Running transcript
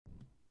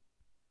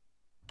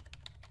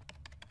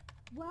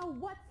Well,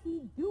 what's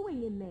he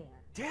doing in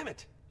there? Damn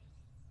it!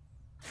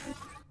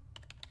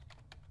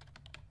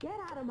 Get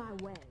out of my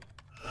way.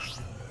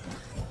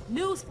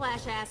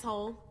 Newsflash,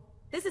 asshole.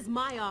 This is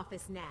my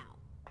office now.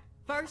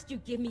 First you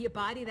give me a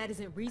body that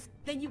isn't Reese,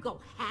 then you go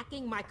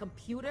hacking my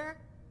computer?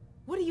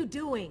 What are you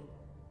doing?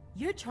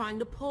 You're trying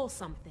to pull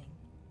something.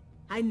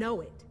 I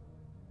know it.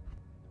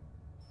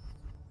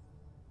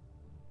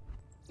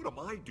 What am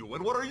I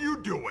doing? What are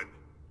you doing?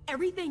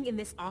 Everything in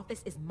this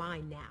office is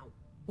mine now,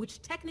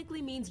 which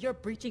technically means you're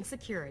breaching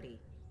security.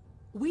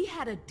 We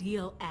had a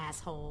deal,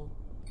 asshole.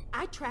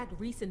 I tracked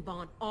Reese and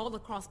Vaughn all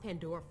across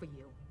Pandora for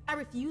you. I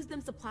refused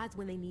them supplies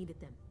when they needed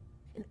them.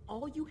 And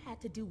all you had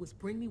to do was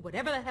bring me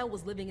whatever the hell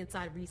was living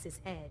inside Reese's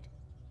head.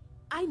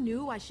 I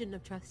knew I shouldn't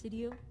have trusted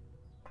you.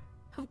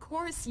 Of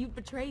course you'd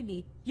betray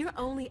me. You're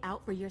only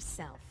out for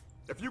yourself.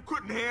 If you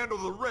couldn't handle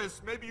the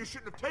risk, maybe you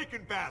shouldn't have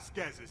taken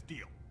Vasquez's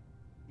deal.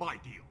 My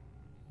deal.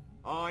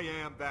 I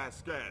am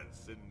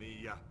Vasquez in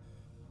the,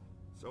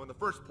 So in the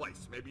first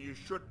place, maybe you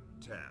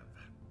shouldn't have.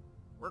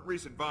 Weren't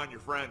Reese and Vaughn your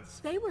friends?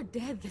 They were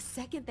dead the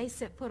second they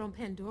set foot on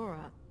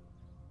Pandora.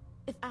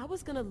 If I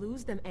was gonna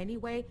lose them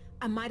anyway,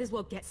 I might as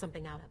well get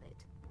something out of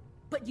it.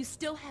 But you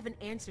still haven't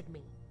answered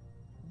me.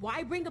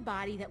 Why bring a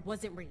body that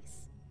wasn't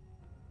Reese?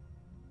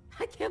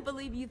 I can't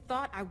believe you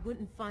thought I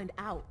wouldn't find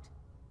out.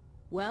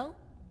 Well,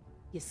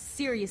 you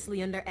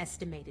seriously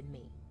underestimated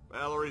me.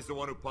 Valerie's the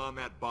one who pawned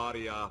that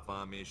body off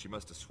on me. She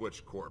must have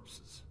switched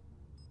corpses.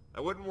 I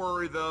wouldn't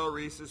worry though,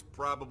 Reese is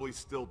probably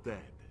still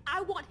dead.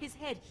 I want his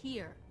head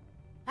here.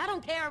 I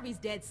don't care if he's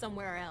dead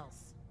somewhere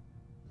else.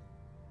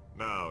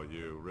 No,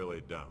 you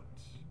really don't.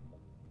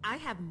 I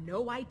have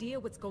no idea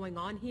what's going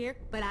on here,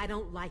 but I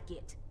don't like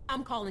it.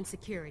 I'm calling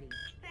security.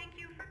 Thank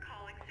you for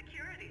calling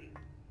security.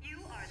 You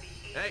are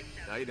the Hey,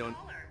 how you doing?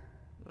 caller.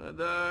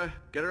 I'd,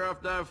 get her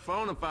off that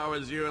phone if I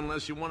was you,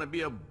 unless you want to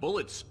be a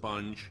bullet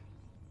sponge.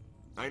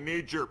 I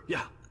need your...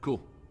 Yeah,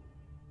 cool.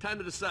 Time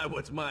to decide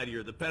what's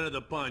mightier, the pen or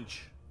the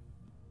punch.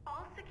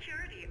 All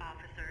security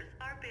officers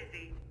are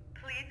busy.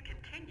 Please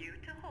continue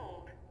to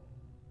hold.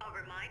 A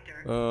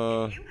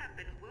reminder, if you have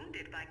been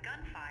wounded by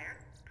gunfire,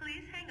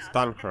 please hang up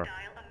Stun and her.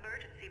 dial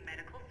emergency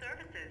medical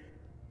services.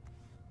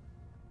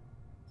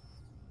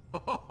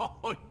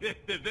 Oh,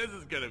 this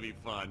is gonna be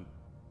fun.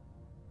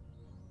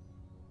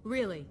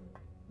 Really?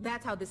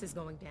 That's how this is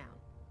going down.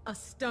 A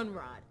stun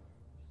rod.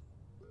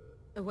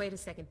 Wait a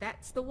second,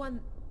 that's the one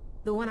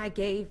I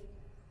gave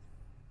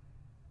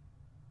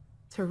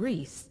to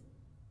Reese.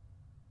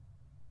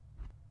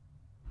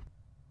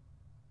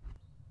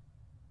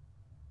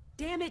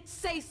 Damn it,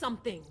 say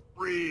something!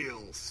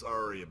 Real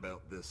sorry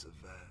about this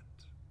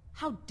event.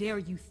 How dare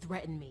you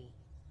threaten me?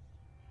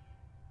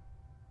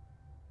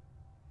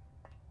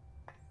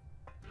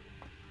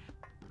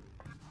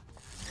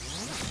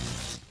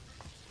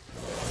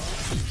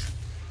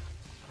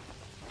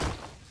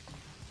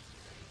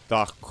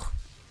 Так.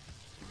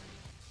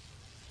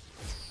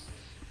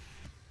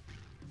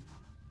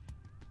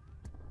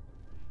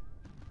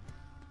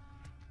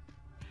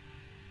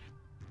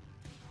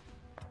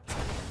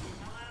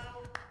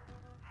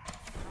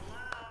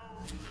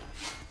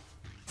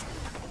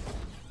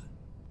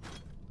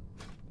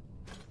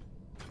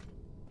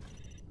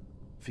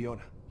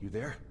 Fiona, you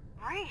there?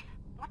 Reese,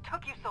 what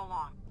took you so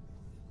long?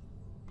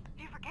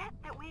 Do you forget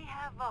that we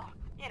have,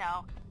 you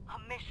know, a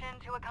mission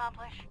to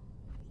accomplish?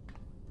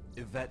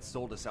 Yvette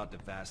sold us out to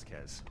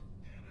Vasquez.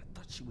 Man, I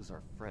thought she was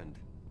our friend.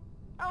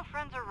 Oh,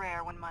 friends are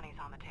rare when money's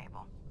on the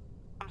table.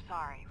 I'm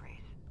sorry, Reese.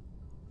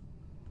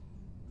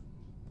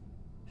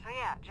 So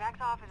yeah,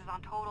 Jack's office is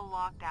on total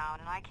lockdown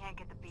and I can't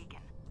get the beacon.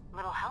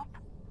 Little help?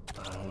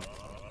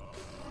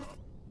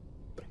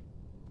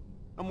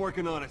 I'm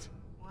working on it.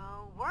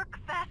 Well, work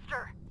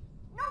faster.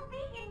 No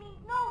beacon means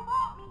no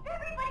vault, means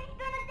everybody's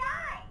gonna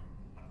die.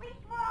 At least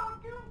we're all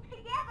doomed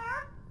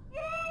together.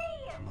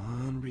 Yay! Come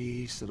on,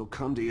 Reese. It'll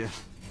come to you.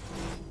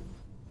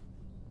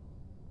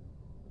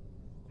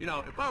 You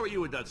know, if I were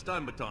you with that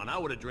stun baton, I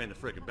would have drained the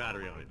frickin'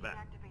 battery on Yvette.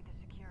 Deactivate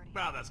the security.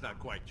 Well, that's not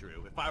quite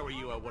true. If I were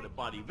you, I would have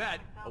bought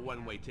Yvette a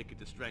one-way ticket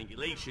to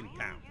Strangulation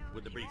Town.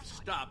 With a brief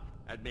stop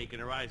at making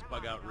her eyes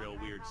bug out real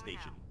weird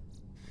station.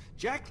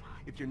 Jack,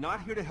 if you're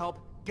not here to help,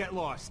 get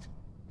lost.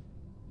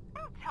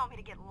 Don't tell me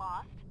to get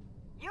lost.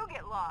 You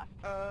get lost.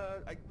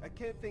 I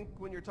can't think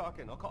when you're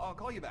talking. I'll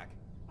call you back.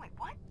 Wait,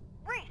 what?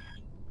 Reese!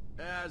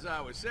 As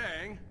I was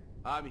saying,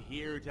 I'm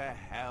here to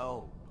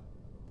help.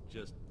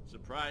 Just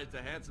surprised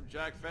a handsome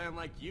Jack fan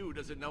like you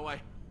doesn't know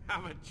I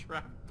have a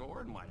trap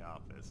door in my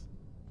office.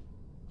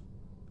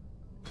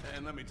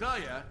 And let me tell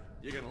you,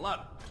 you're gonna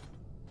love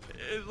it.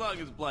 As long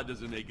as blood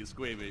doesn't make you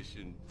squeamish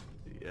and,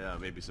 yeah,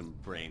 maybe some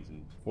brains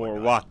and For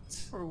whatnot. what?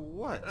 For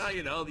what?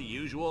 You know, the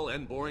usual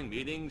and boring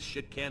meetings,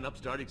 shit-can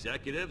upstart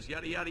executives,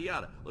 yada yada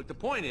yada. Look, the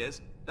point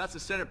is, that's the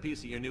centerpiece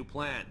of your new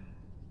plan.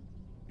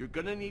 You're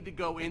gonna need to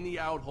go in the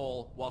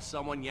outhole while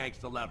someone yanks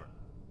the lever.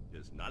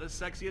 It's not as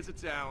sexy as it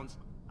sounds.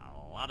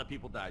 A lot of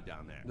people died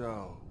down there.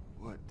 No,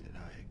 what did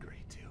I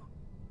agree to?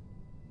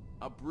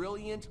 A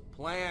brilliant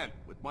plan.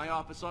 With my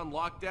office on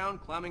lockdown,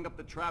 climbing up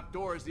the trap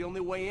door is the only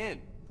way in.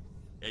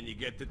 And you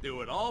get to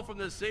do it all from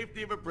the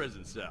safety of a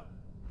prison cell.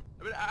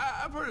 I mean,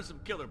 I've heard of some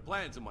killer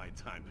plans in my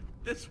time, but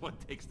this one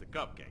takes the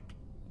cupcake.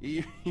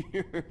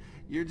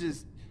 You're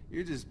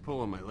just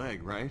pulling my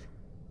leg, right?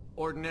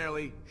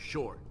 Ordinarily,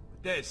 sure.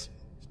 But this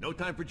is no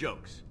time for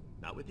jokes.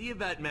 Not with the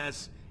Yvette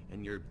mess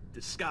and your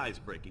disguise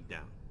breaking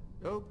down.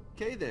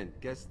 Okay then,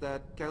 guess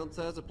that counts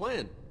as a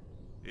plan.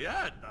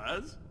 Yeah, it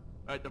does.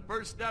 Alright, the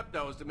first step,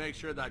 though, is to make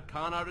sure that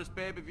con artist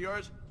babe of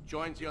yours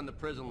joins you on the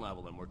prison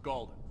level, and we're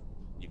golden.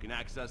 You can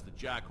access the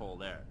jackhole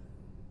there.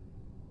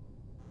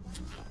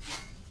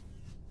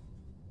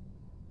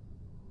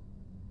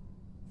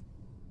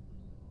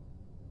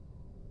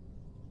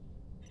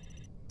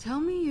 Tell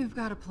me you've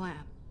got a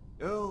plan.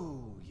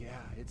 Oh,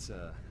 yeah, it's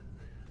a...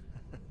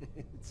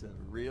 it's a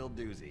real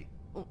doozy.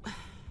 Oh,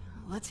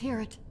 let's hear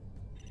it.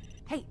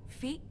 Hey,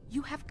 Fee,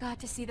 you have got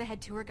to see the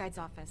head tour guide's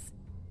office.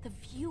 The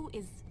view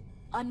is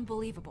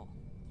unbelievable.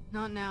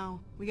 Not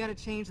now. We gotta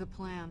change the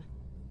plan.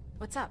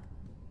 What's up?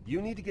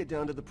 You need to get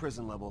down to the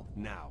prison level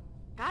now.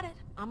 Got it.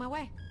 On my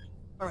way.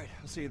 All right,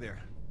 I'll see you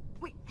there.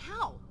 Wait,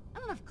 how? I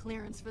don't have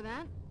clearance for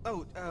that.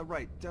 Oh,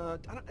 right.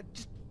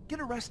 Just get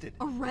arrested.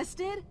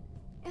 Arrested?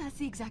 Yeah, that's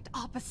the exact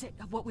opposite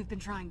of what we've been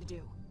trying to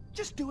do.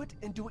 Just do it,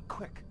 and do it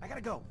quick. I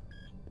gotta go.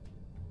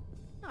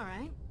 All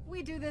right.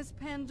 We do this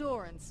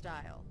Pandoran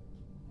style.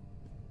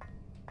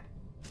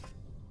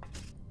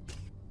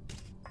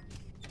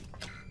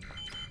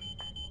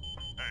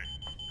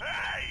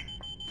 Hey!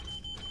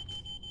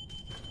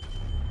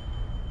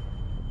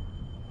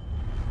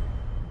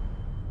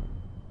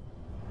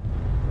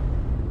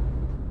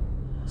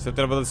 Sve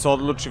treba da se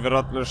odluči,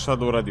 vjerojatno još šta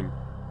da uradim.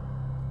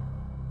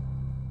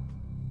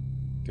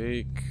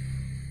 Take.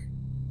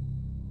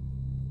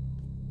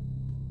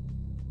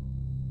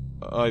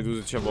 Ajde,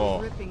 uzet ćemo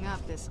ovo. Ripping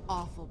up this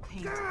awful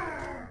paint.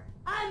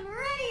 I'm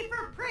ready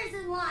for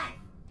prison life.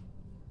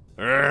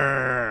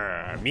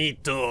 Me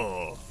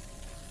too.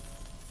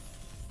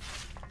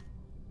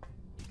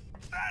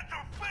 That's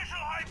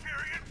official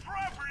Hyperion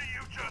property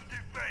you just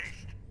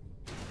defaced!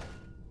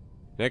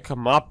 Neka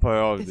mapa je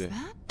Is ovdje.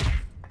 that?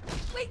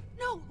 Wait,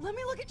 no, let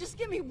me look at, just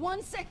give me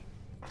 1 sec.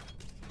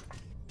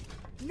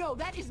 No,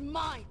 that is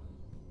mine.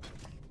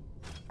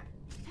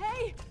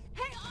 Hey,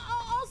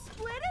 I'll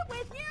split it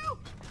with you.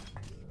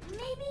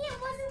 Maybe it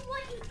wasn't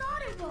what you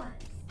thought it was.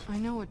 I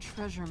know a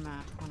treasure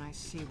map when I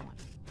see one.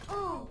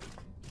 Oh,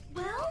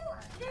 well,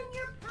 then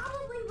you're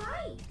probably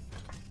right.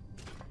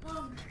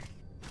 Bummer.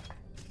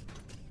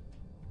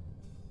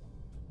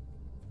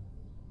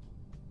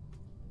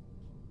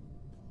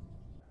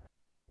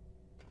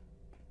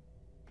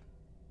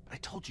 I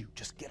told you,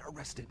 just get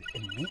arrested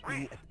and meet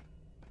me at...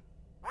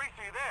 Reese,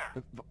 are you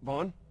there?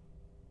 Vaughn?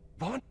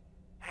 Vaughn?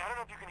 Hey, I don't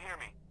know if you can hear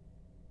me,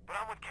 but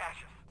I'm with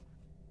Cassius.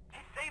 He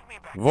saved me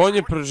back Von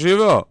je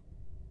preživao.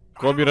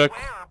 Ko bi rekao?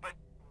 but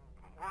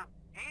we're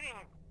eating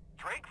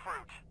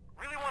grapefruit.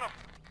 Really want to...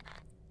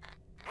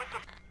 With the...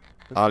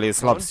 Ali je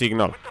slab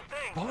signal. With the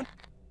thing. Vaughn?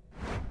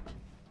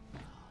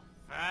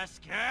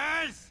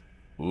 Vasquez!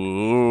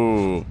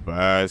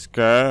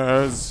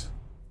 Vasquez.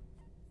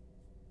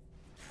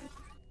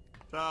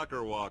 Talk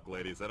or walk,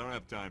 ladies. I don't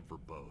have time for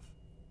both.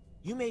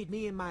 You made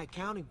me and my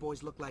accounting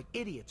boys look like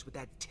idiots with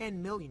that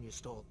 10 million you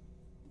stole.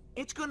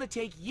 It's gonna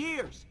take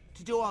years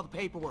to do all the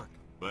paperwork.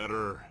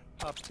 Better...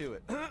 Up to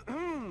it.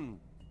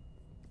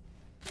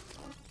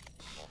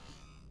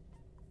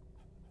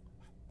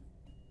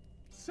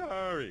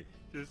 Sorry.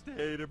 Just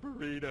ate a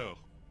burrito.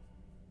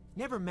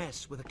 Never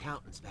mess with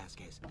accountants,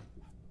 Vasquez.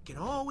 Can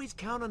always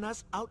count on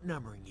us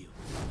outnumbering you.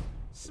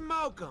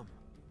 Smoke 'em!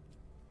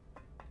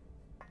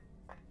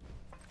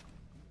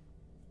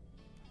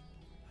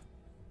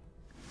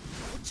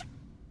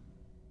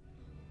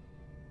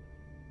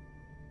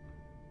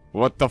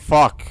 What the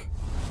fuck?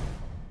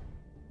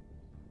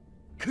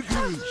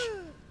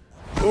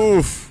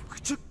 Uf.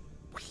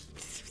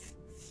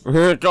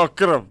 Kao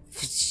krv.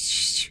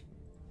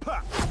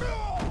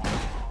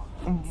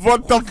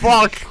 What the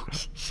fuck?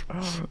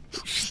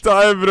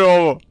 Šta je bre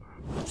ovo?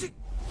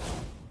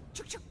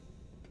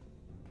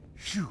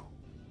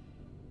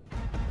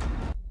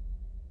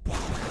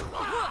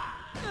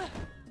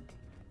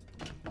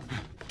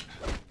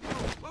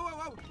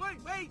 Whoa,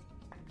 wait!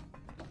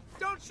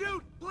 Don't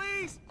shoot,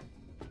 please!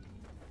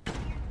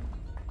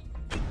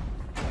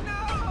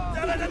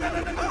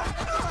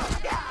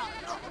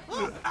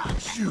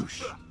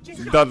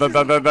 Da.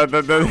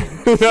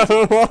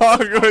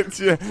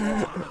 Moguće.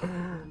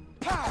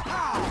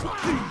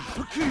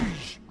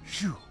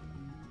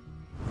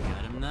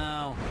 Got him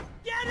now.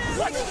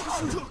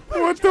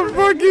 What the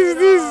fuck is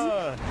this?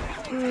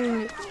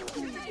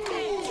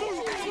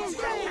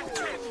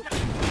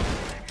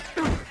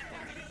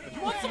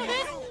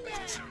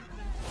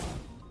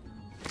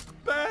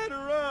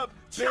 Batter up,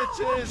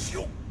 bitches!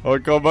 Ovo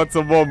kao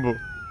baca bombu.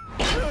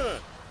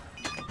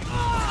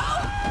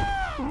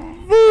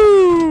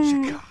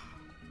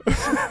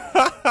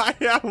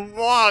 Ja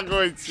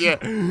moguće.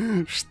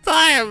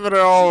 Šta je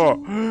bre ovo?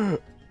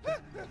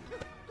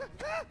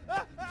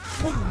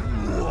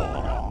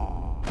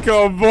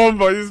 Kao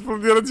bomba,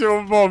 isplodirat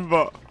ćemo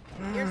bomba.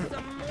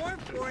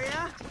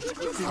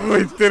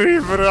 Oj, tri,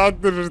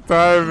 brate,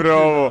 šta je bre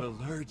ovo?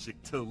 Allergic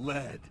to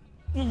lead.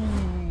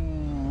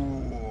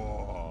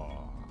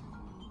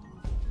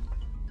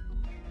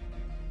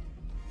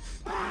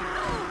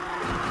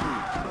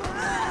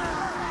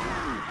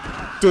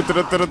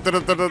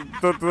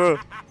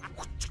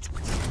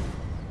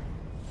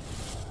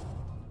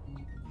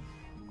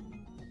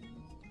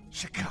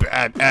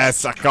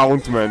 Badass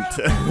accountment.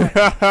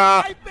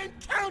 I've been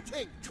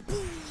counting.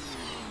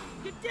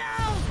 Get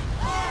down.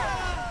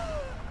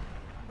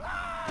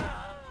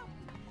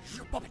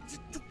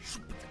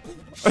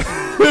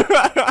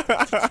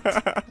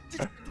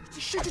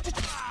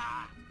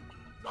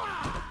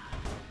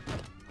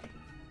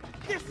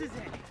 This is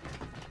it.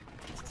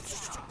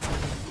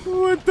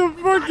 What the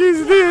fuck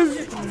is this?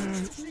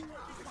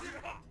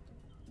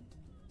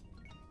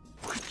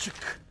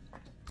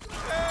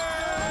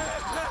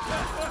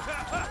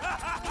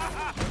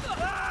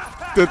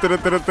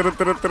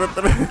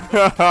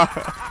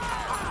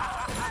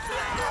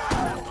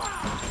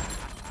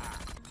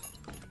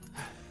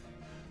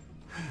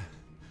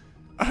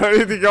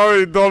 Vidi ga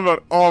ovaj dobar.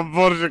 O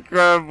bože,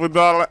 koja je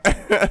budala.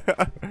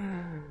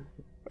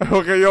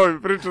 Evo ga i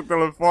ovaj priča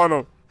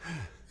telefonom.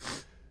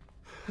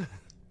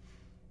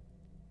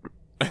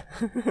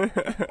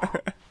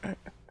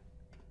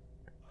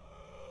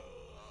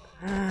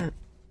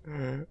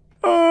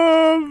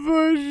 O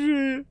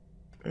bože.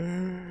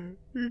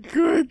 Ko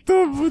je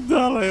to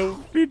budala? Je u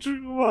piču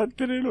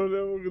materinu,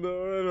 ne mogu da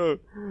verujem.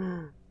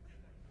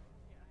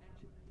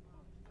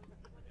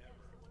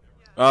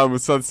 Ajmo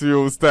sad svi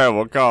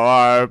ustajemo, kao,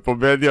 a,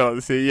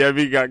 pobedila se,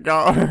 jebi ga,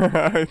 kao.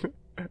 Hey,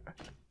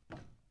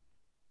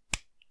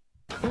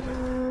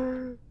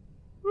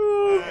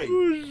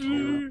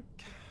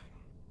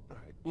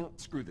 you know,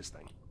 screw this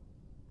thing.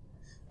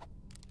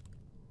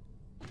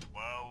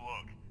 Well,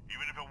 look,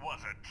 even if it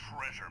was a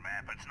treasure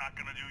map, it's not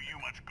gonna do you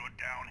much good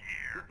down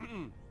here.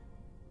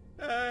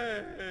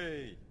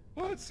 Hey,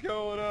 what's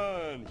going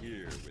on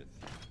here with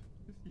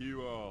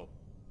you all?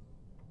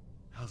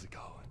 How's it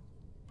going?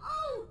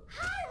 Oh,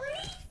 hi,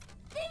 Reese!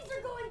 Things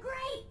are going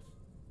great!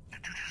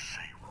 Did you just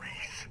say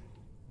Reese?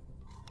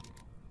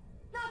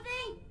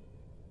 Nothing!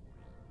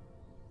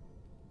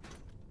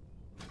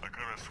 I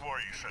could have swore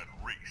you said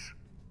Reese.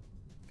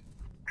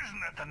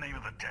 Isn't that the name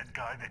of the dead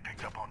guy they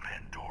picked up on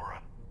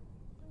Pandora?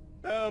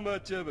 How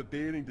much of a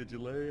beating did you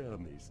lay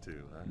on these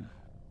two, huh?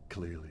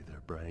 Clearly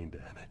they're brain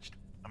damaged.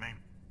 I mean,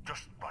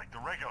 just like the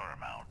regular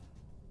amount.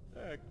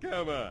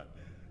 Come on.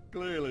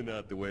 Clearly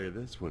not the way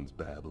this one's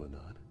babbling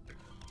on.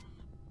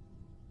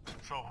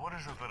 So what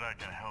is it that I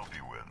can help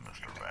you with,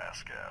 Mr.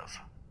 Vasquez?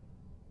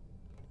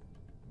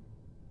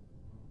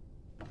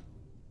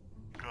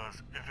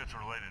 Because if it's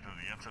related to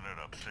the incident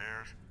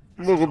upstairs...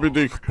 Mogu bi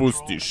da ih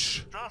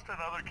pustiš. Just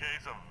another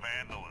case of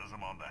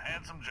vandalism on the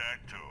Handsome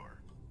Jack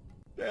tour.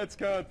 That's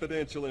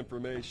confidential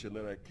information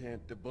that I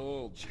can't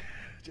divulge.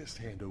 Just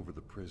hand over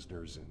the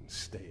prisoners and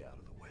stay out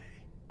of the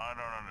way. I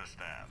don't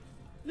understand.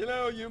 You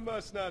know, you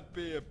must not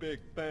be a big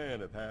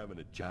fan of having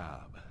a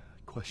job.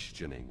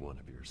 Questioning one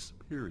of your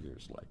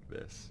superiors like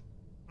this.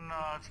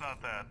 No, it's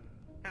not that.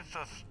 It's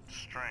just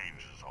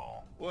strange is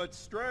all. What's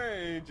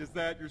strange is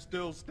that you're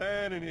still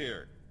standing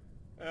here.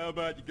 How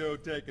about you go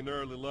take an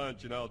early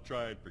lunch and I'll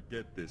try and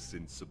forget this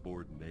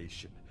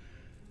insubordination.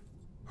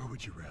 Or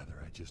would you rather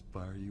I just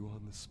fire you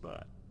on the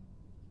spot?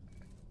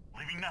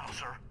 Leaving now,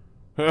 sir.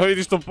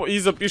 Vidiš što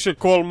iza piše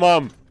call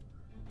mom.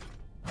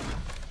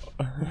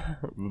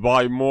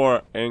 Buy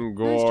more and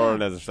gore.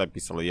 Ne znam šta je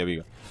pisalo, jebi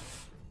ga.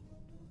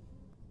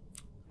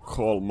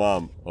 Call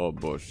mom. Oh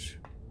bože.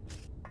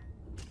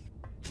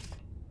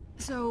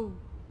 So,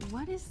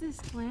 what is this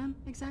plan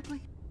exactly?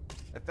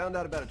 I found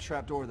out about a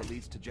trapdoor that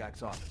leads to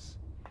Jack's office.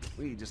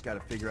 We just gotta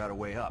figure out a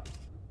way up.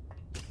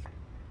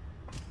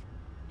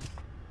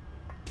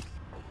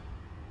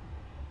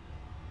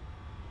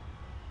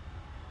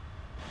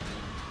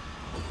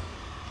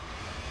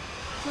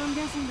 So I'm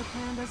guessing the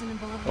plan doesn't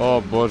involve...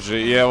 O bože,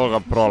 i evo ga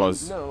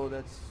prolaz. No,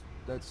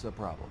 that's a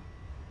problem.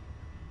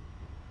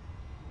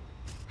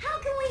 How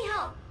can we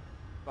help?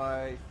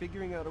 By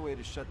figuring out a way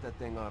to shut that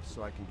thing off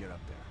so I can get up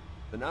there.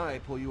 Then I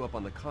pull you up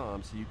on the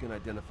comm so you can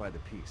identify the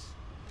piece.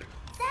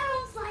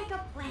 Sounds like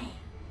a plan.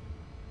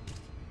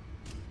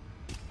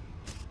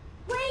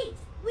 Wait!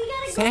 We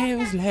gotta go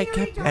Sounds like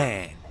a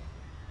plan.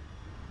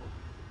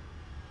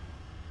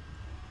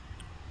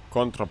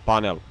 Control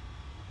panel.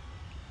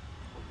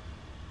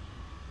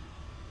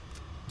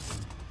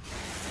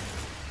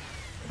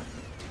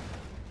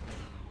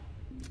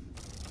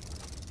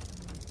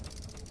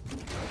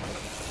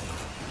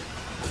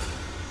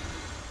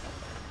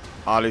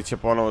 Ali će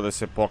ponovo da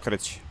se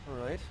pokreće. All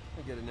right,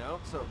 I get it now.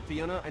 So,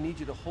 Fiona, I need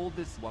you to hold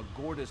this while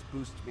Gordas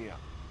boosts me up.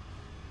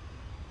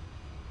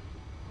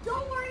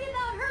 Don't worry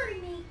about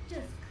hurting me.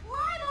 Just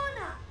climb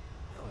on up.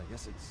 Well, I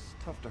guess it's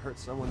tough to hurt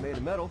someone made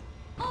of metal.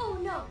 Oh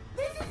no,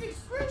 this is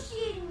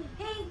excruciatingly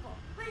painful.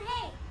 But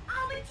hey,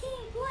 I'm a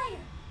team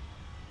player.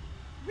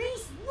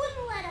 Reese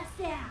wouldn't let us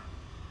down.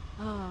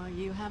 Oh,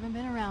 you haven't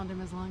been around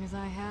him as long as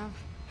I have.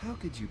 How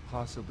could you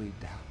possibly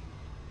doubt?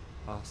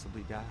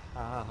 possibly die?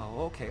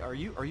 Okay. Are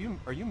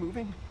you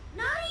moving?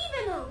 Not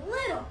even a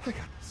little. I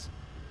got this.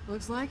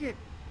 Looks like it.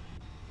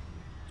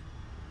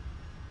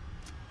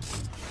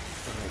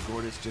 Alright,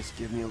 Gortys, just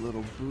give me a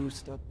little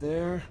boost up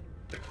there.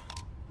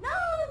 No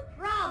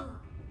problem.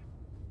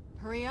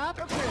 Hurry up.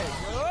 Okay.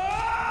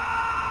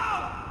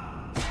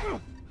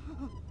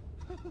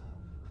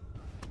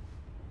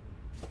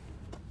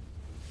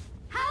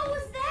 How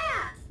was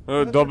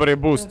that? Dobar je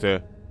boost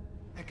je.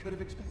 I could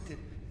have expected.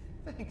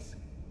 Thanks.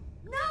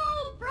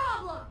 No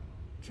problem.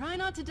 Try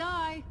not to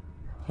die.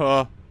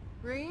 Ha.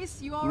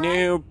 Reese, you alright?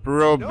 No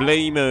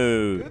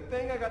problemo. Good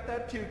thing I got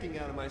that puking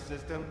out of my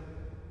system.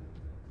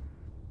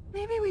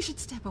 Maybe we should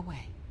step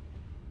away.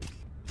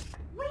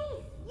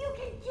 Reese, you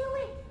can do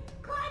it.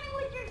 Climbing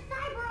with your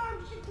cyber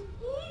arm should be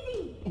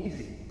easy.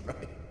 Easy,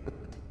 right?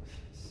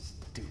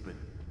 Stupid,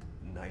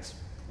 nice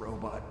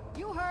robot.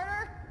 You heard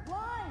her.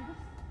 Climb.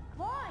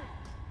 Climb.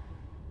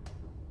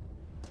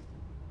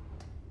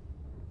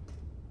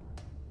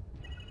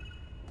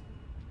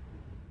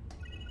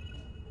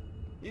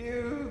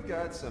 You've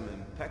got some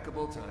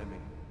impeccable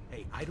timing.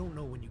 Hey, I don't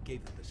know when you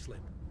gave them the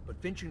slip, but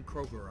Finch and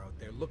Kroger are out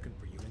there looking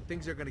for you, and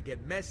things are gonna get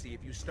messy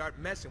if you start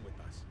messing with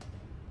us.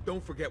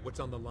 Don't forget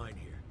what's on the line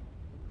here.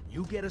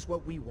 You get us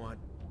what we want,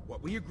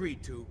 what we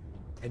agreed to,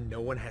 and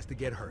no one has to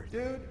get hurt.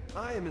 Dude,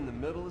 I am in the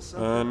middle of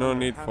something. No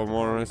need for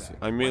more risk.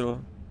 I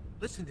mean...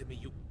 Listen to me,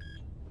 you...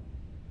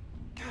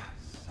 God,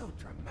 so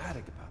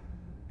dramatic about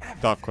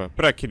everything. Tako je,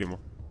 prekinimo.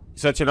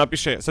 Sad će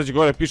napiše, sad će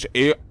gore piše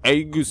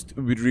August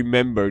will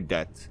remember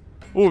that.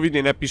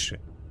 Vidi, ne piše.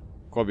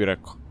 Ko bi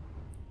rekao?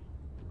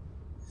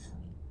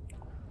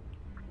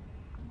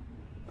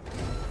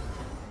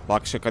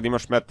 Lakše kad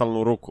imaš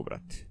metalnu ruku,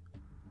 brate.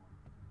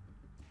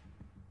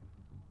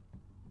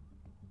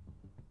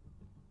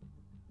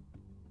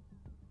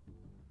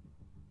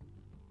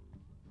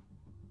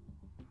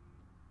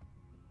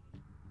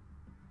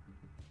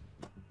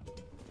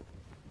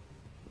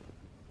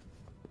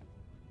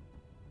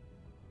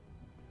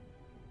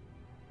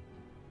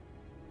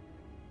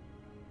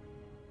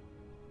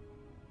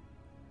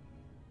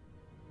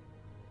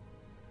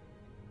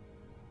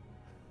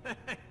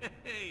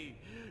 Hey,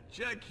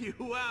 check you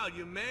out,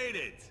 you made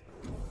it!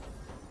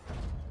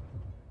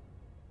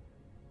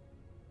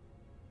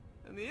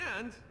 In the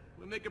end,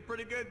 we make a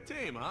pretty good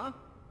team, huh?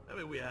 I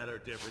mean, we had our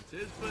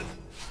differences, but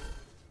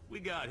we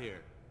got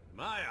here.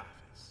 My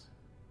office.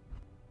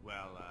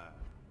 Well,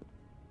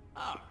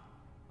 our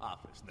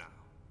office now.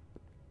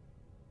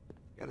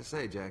 Gotta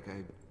say, Jack,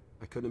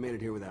 I couldn't have made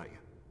it here without you.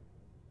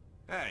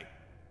 Hey,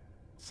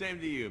 same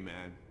to you,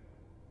 man.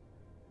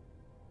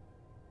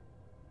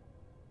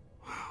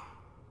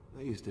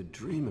 I used to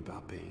dream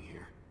about being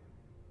here.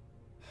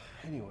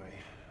 Anyway,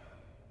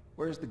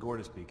 where's the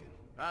Gortys beacon?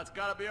 It's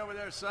gotta be over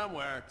there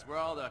somewhere. It's where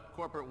all the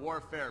corporate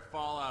warfare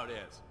fallout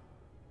is.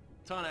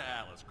 Ton of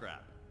Atlas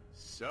crap.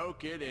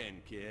 Soak it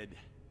in, kid.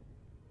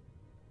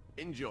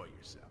 Enjoy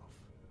yourself.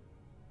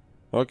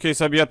 Ok,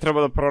 sad bi ja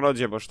trebao da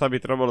pronađemo šta bi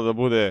trebalo da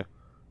bude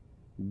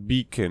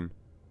beacon.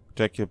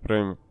 Čekaj,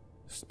 pravim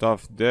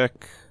stuff deck,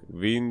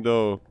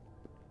 window.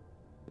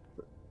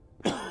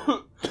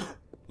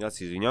 Ja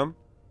se izvinjam.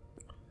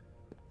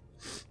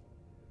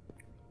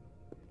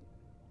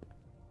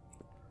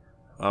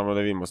 Ajmo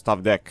da vidimo,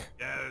 stuff deck.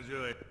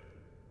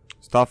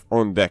 Stuff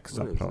on deck,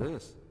 zapravo.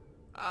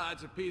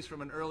 It's a piece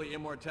from an early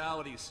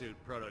immortality suit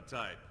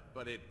prototype,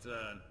 but it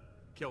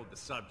killed the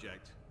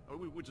subject,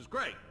 which is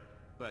great,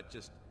 but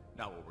just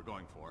not what we're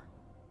going for.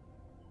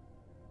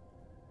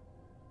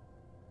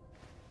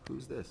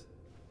 Who's this?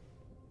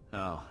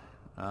 Oh,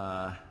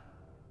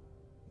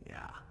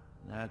 yeah,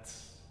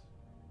 that's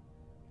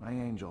my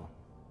angel.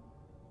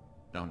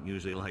 Don't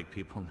usually like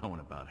people knowing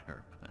about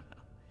her, but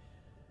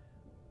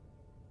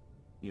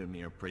you and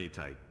me are pretty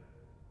tight.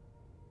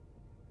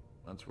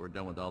 Once we're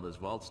done with all this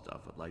vault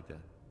stuff, I'd like to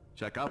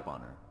check up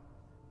on her.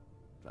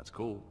 That's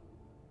cool.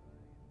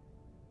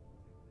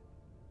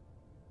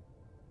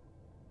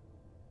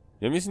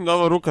 Ja mislim da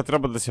ova ruka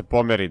treba da se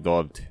pomeri do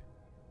ovdje.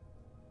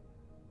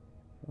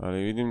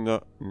 Ali vidim da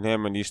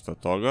nema ništa od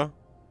toga.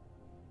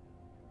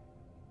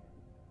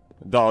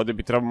 Da, ovdje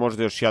bi trebalo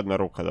možda još jedna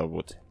ruka da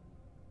bude.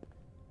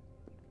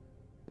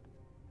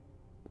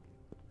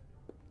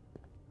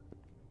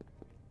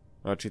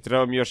 Znači,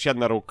 treba mi još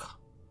jedna ruka.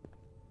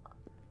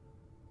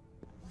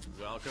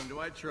 Welcome to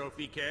my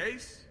trophy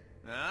case.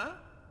 Huh?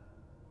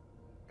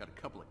 Got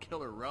a couple of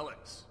killer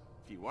relics.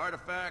 A few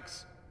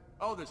artifacts.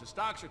 Oh, there's a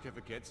stock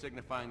certificate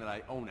signifying that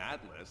I own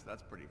Atlas.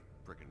 That's pretty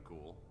frickin'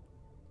 cool.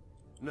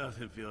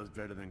 Nothing feels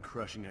better than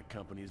crushing a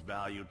company's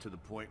value to the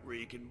point where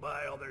you can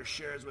buy all their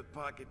shares with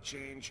pocket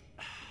change.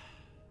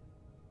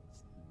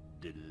 It's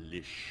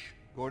delish.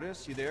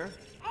 Gortys, you there?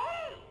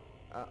 Hey!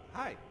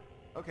 Hi.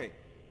 Okay.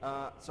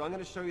 So I'm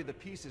gonna show you the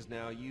pieces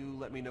now. You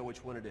let me know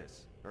which one it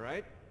is. All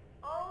right?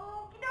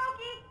 Okie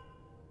dokie.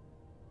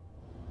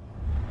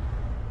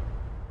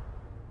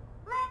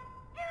 Let's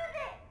do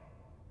this.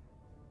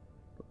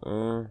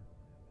 Oh,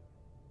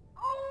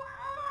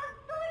 I'm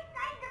so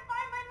excited to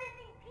find my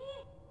missing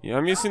piece.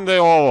 Ja mislim da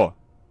je ovo.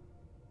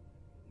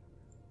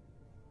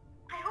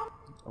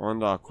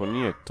 onda ako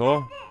nije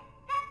to...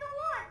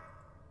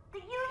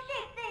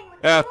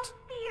 Eto,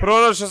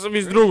 pronašao sam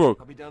iz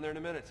drugog.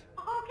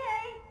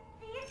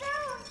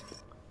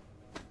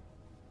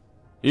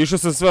 Išao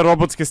sam sve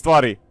robotske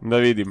stvari da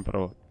vidim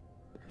prvo.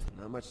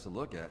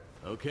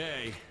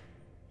 Okay,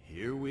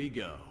 here we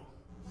go.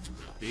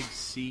 Big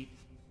seat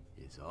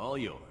is all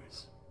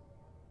yours.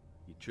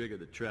 You trigger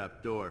the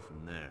trap door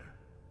from there.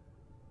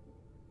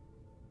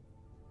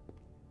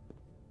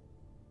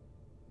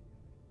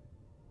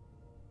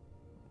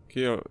 Ok,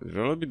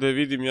 želio bi da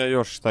vidim ja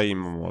još šta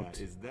imam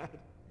ovdje.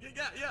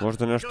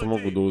 Možda nešto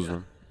mogu da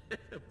uzmem.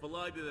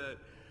 Belonged to the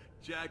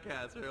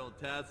jackass Earl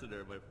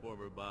Tassiter, my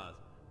former boss.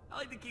 I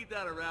like to keep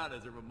that around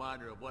as a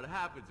reminder of what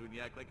happens when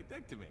you act like a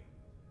dick to me.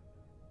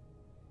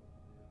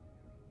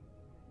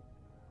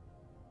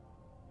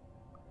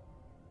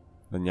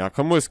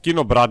 Danjaka mu je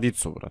skino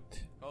bradicu, brate.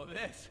 Oh,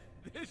 this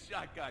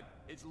shotgun.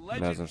 It's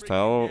Ne znam šta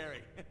je ovo.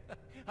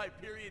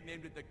 Hyperion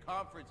named it the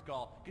conference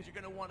call because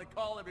you're gonna want to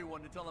call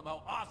everyone to tell them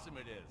how awesome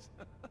it is.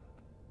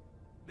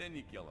 Then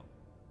you kill them.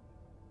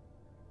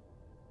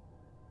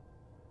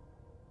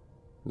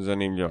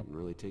 Zanimljivo.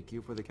 Really take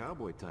you for the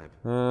cowboy type.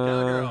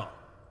 Cowgirl.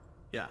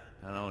 Yeah,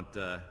 I don't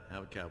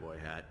have a cowboy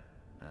hat.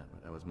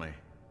 That was my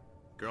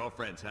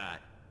girlfriend's hat.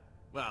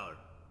 Well, her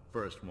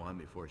first one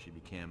before she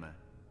became a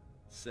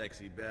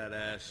sexy,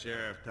 badass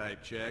sheriff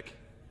type chick.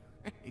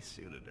 He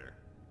suited her.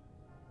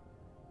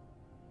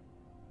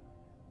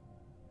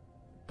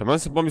 Taman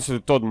sam pomislio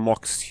da je to od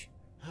Moxie.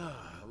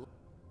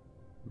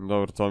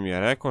 Dobro, to mi je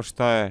rekao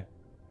šta je.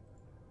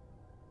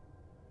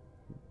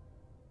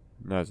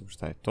 Ne znam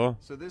šta je to.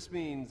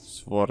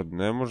 Sword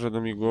ne može da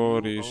mi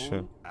govori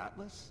više.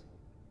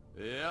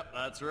 Yep,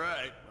 that's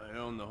right. I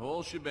own the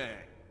whole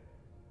shebang.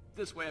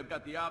 This way I've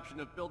got the option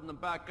of building them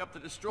back up to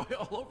destroy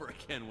all over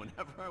again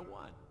whenever I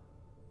want.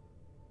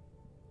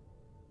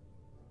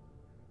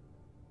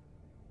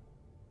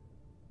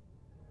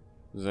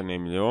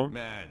 Zanimljivo.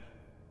 Man,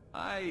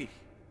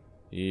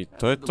 I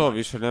to je to,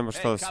 više nema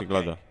šta da se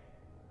gleda.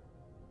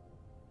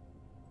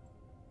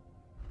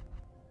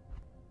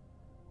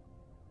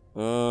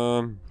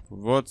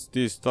 What's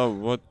this stuff?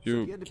 What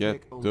you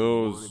get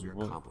those?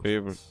 What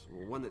favorite?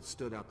 One that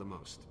stood out the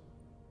most.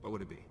 What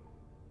would it be?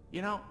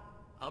 You know,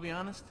 I'll be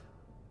honest.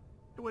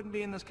 It wouldn't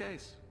be in this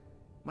case.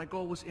 My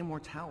goal was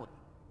immortality.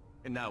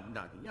 And now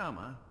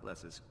Nakayama,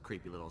 bless his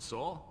creepy little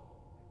soul,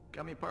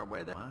 got me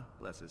partway there.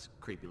 Bless his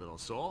creepy little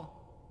soul,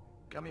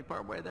 got me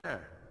partway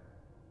there.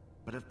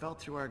 But it fell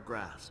through our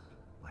grasp,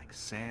 like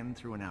sand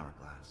through an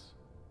hourglass.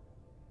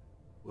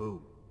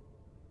 Whoa,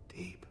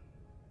 deep.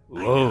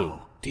 Whoa,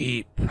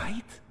 deep.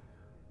 Right?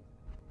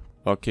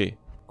 Okay,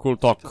 cool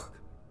talk.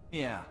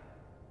 Yeah.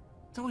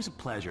 It's always a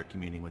pleasure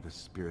communing with a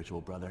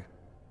spiritual brother.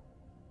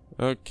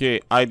 Ok,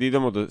 ajde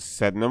idemo da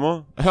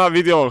sednemo. Ha,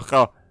 vidi ovo,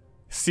 kao,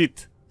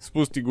 sit,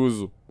 spusti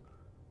guzu.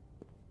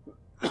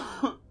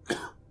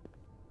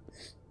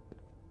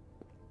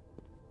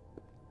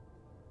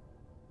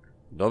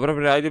 Dobro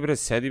bre, ajde bre,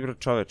 sedi bre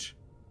čoveče.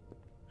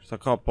 Šta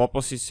kao,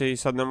 poposi se i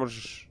sad ne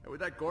možeš...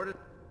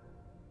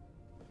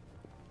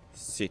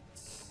 Sit.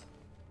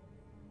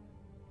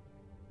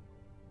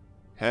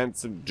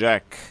 Handsome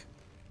Jack.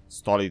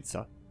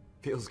 Stolica.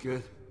 Feels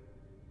good.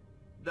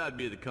 That'd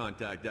be the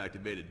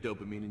contact-activated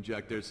dopamine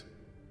injectors.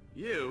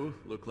 You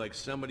look like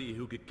somebody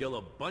who could kill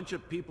a bunch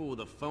of people with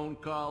a phone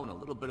call and a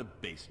little bit of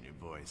bass in your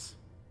voice.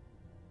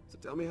 So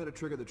tell me how to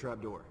trigger the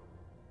trapdoor.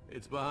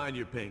 It's behind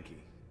your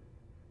pinky.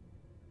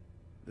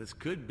 This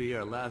could be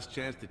our last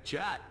chance to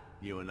chat,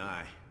 you and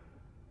I.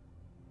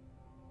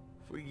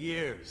 For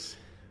years,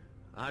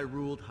 I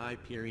ruled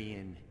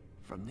Hyperion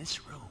from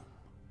this room.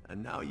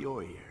 And now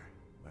you're here,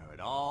 where it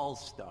all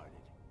started.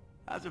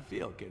 How's it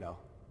feel, kiddo?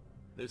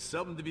 There's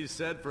something to be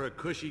said for a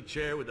cushy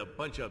chair with a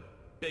bunch of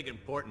big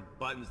important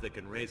buttons that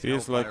can raise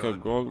feels like a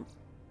gold.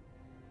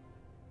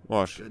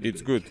 Wash,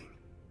 it's good.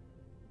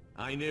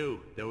 I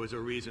knew there was a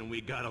reason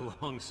we got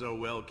along so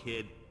well,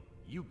 kid.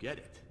 You get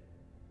it.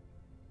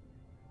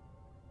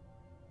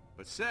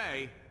 But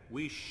say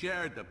we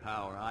shared the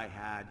power I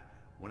had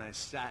when I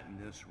sat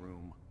in this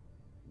room.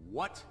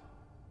 What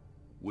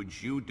would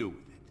you do with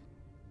it?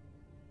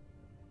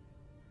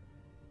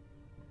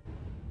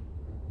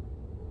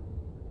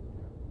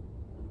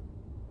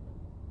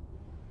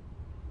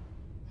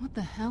 What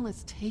the hell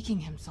is taking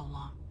him so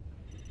long?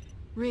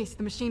 Reese,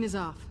 the machine is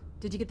off.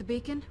 Did you get the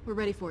beacon? We're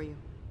ready for you.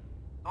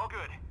 All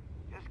good.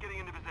 Just getting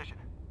into position.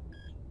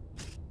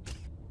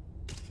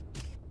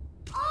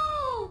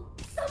 Oh!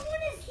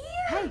 Someone is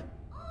here! Hey!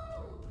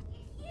 Oh,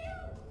 it's you!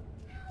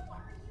 How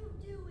are you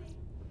doing?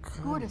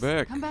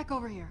 Gortys, come back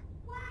over here.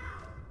 Wow!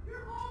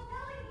 You're all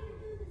telling me to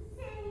do the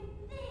same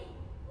thing!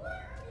 What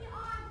are the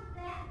odds of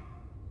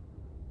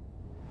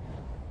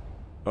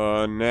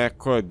that?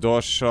 Neko je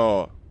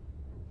došao.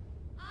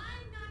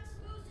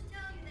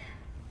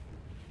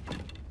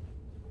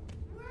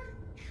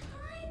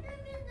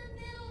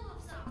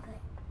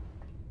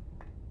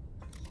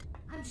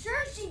 I'm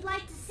sure she'd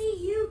like to see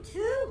you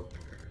too.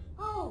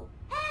 Oh,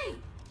 hey,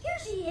 here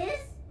she is.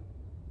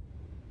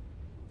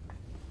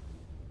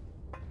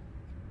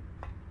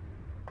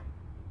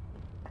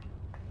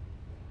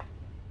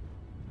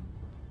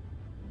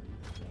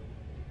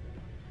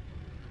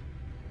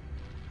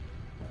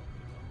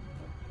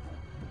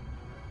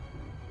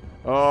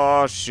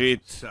 Oh,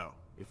 shit. So,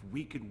 if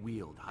we could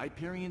wield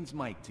Hyperion's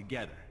might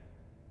together,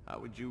 how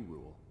would you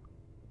rule?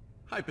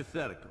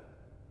 Hypothetical,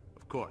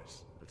 of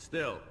course, but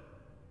still,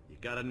 you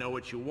gotta know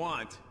what you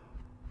want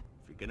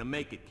if you're gonna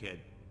make it, kid.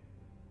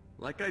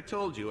 Like I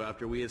told you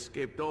after we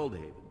escaped Old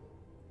Haven.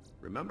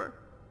 Remember?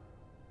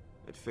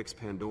 I'd fix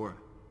Pandora.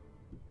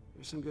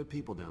 There's some good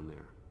people down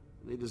there.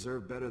 They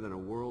deserve better than a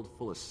world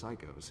full of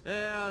psychos.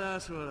 Yeah,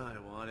 that's what I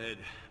wanted.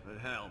 But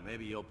hell,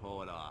 maybe you'll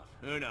pull it off.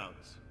 Who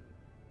knows?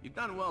 You've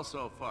done well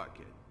so far,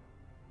 kid.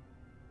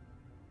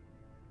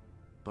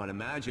 But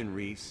imagine,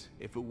 Reese,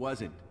 if it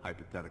wasn't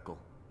hypothetical.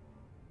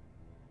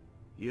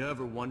 You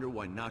ever wonder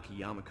why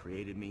Nakayama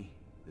created me?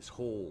 This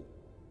whole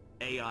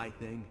AI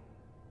thing?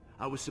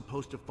 I was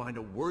supposed to find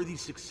a worthy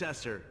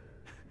successor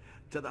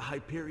to the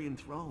Hyperion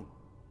throne.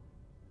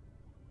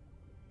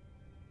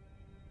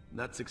 And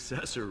that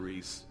successor,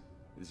 Reese,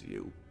 is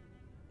you.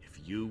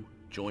 If you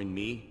join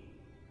me,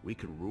 we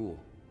can rule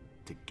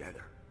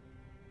together.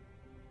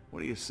 What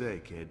do you say,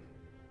 kid?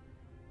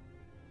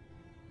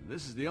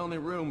 This is the only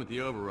room with the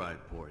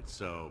override port,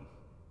 so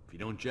if you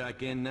don't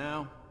jack in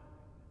now,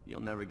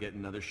 you'll never get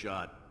another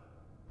shot.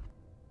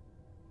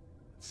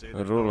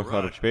 Rule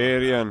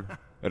Hyperion.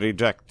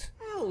 Reject.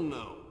 Hell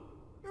no.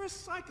 You're a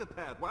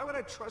psychopath. Why would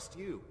I trust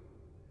you?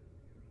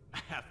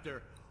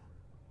 After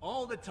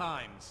all the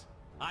times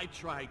I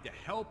tried to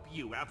help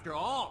you, after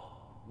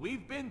all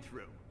we've been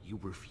through, you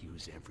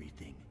refuse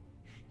everything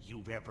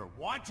you've ever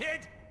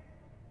wanted?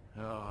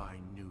 Oh, I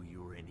knew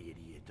you were an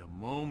idiot the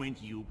moment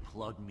you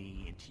plugged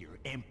me into your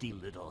empty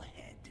little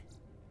head.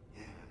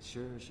 Yeah,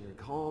 sure.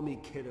 Call me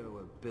kiddo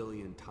a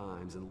billion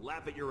times and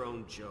laugh at your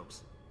own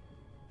jokes.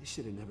 They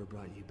should have never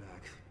brought you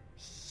back.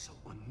 So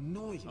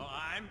annoying. Oh,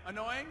 I'm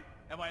annoying?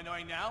 Am I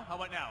annoying now? How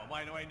about now? Am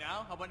I annoying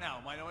now? How about now?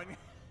 Am I annoying?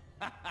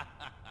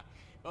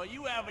 Well,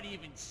 you haven't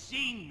even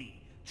seen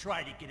me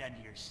try to get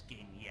under your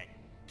skin yet,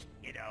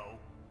 kiddo.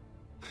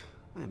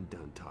 I'm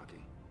done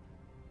talking.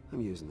 I'm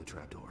using the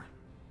trapdoor.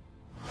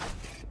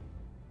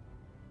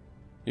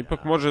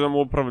 Ipak može da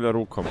mu upravlja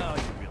rukom.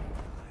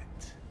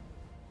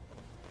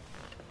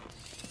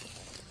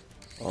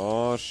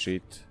 Oh,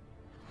 shit.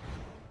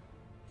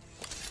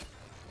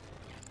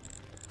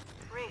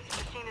 Reese,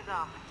 machine is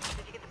off.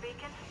 Did you get the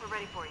beacon? We're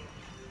ready for you.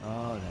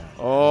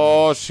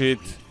 Oh, shit.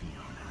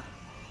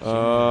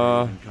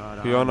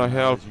 Fiona,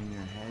 help.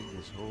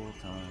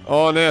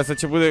 Oh, ne, sad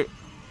će bude...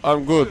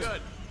 I'm good.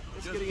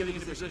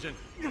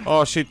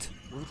 Oh, shit.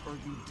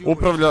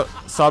 Upravlja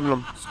sa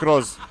mnom,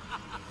 skroz.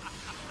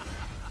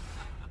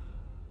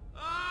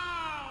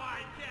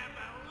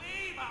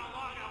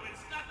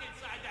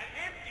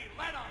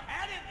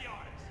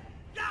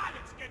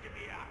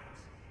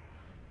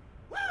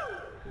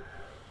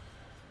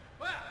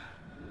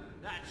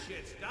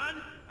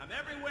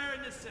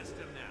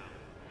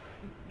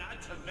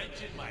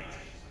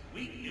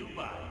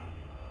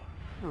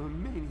 A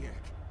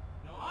maniac.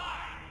 No, I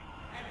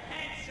am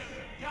handsome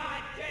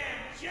goddamn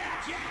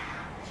Jack!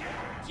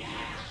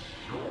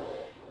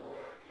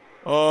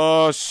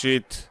 Oh,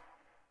 shit.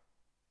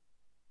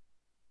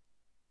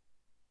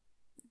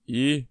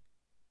 I...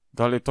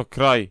 Da li je to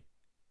kraj?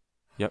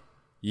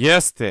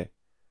 Jeste!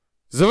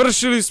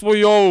 Završili smo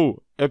i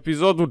ovu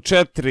epizodu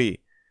 4.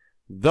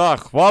 Da,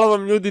 hvala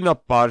vam ljudi na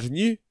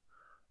pažnji.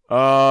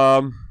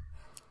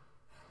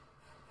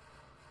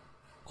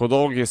 Kod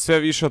ovog je sve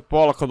više od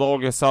pola, kod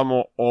ovog je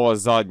samo ova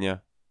zadnja.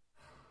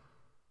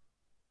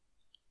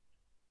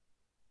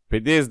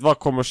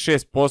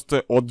 52,6%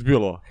 je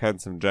odbilo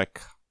Handsome Jack.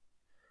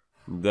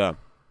 Da.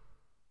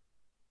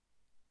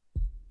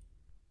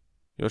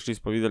 Još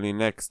nismo vidjeli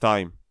next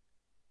time.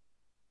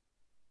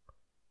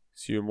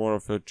 See you more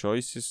of your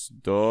choices.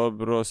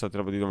 Dobro, sad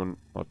treba da idemo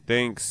od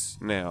thanks.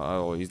 Ne,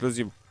 evo,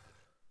 izlazim.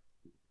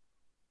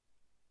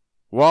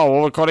 Wow,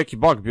 ovo je kao neki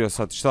bug bio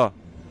sad, šta?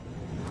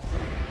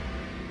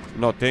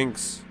 No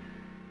thanks.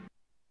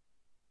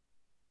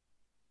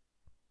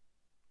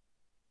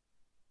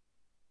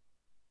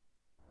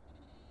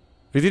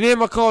 Vidi,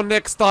 nema kao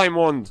next time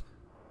on.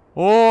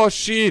 Oh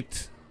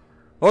shit.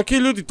 Ok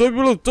ljudi, to je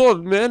bilo to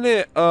od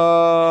mene.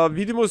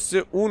 Vidimo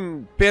se u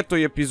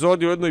 5.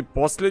 epizodi, u jednoj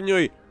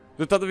posljednjoj.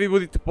 Do tada vi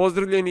budite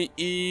pozdravljeni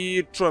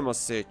i čujemo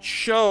se.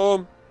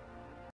 Ćao.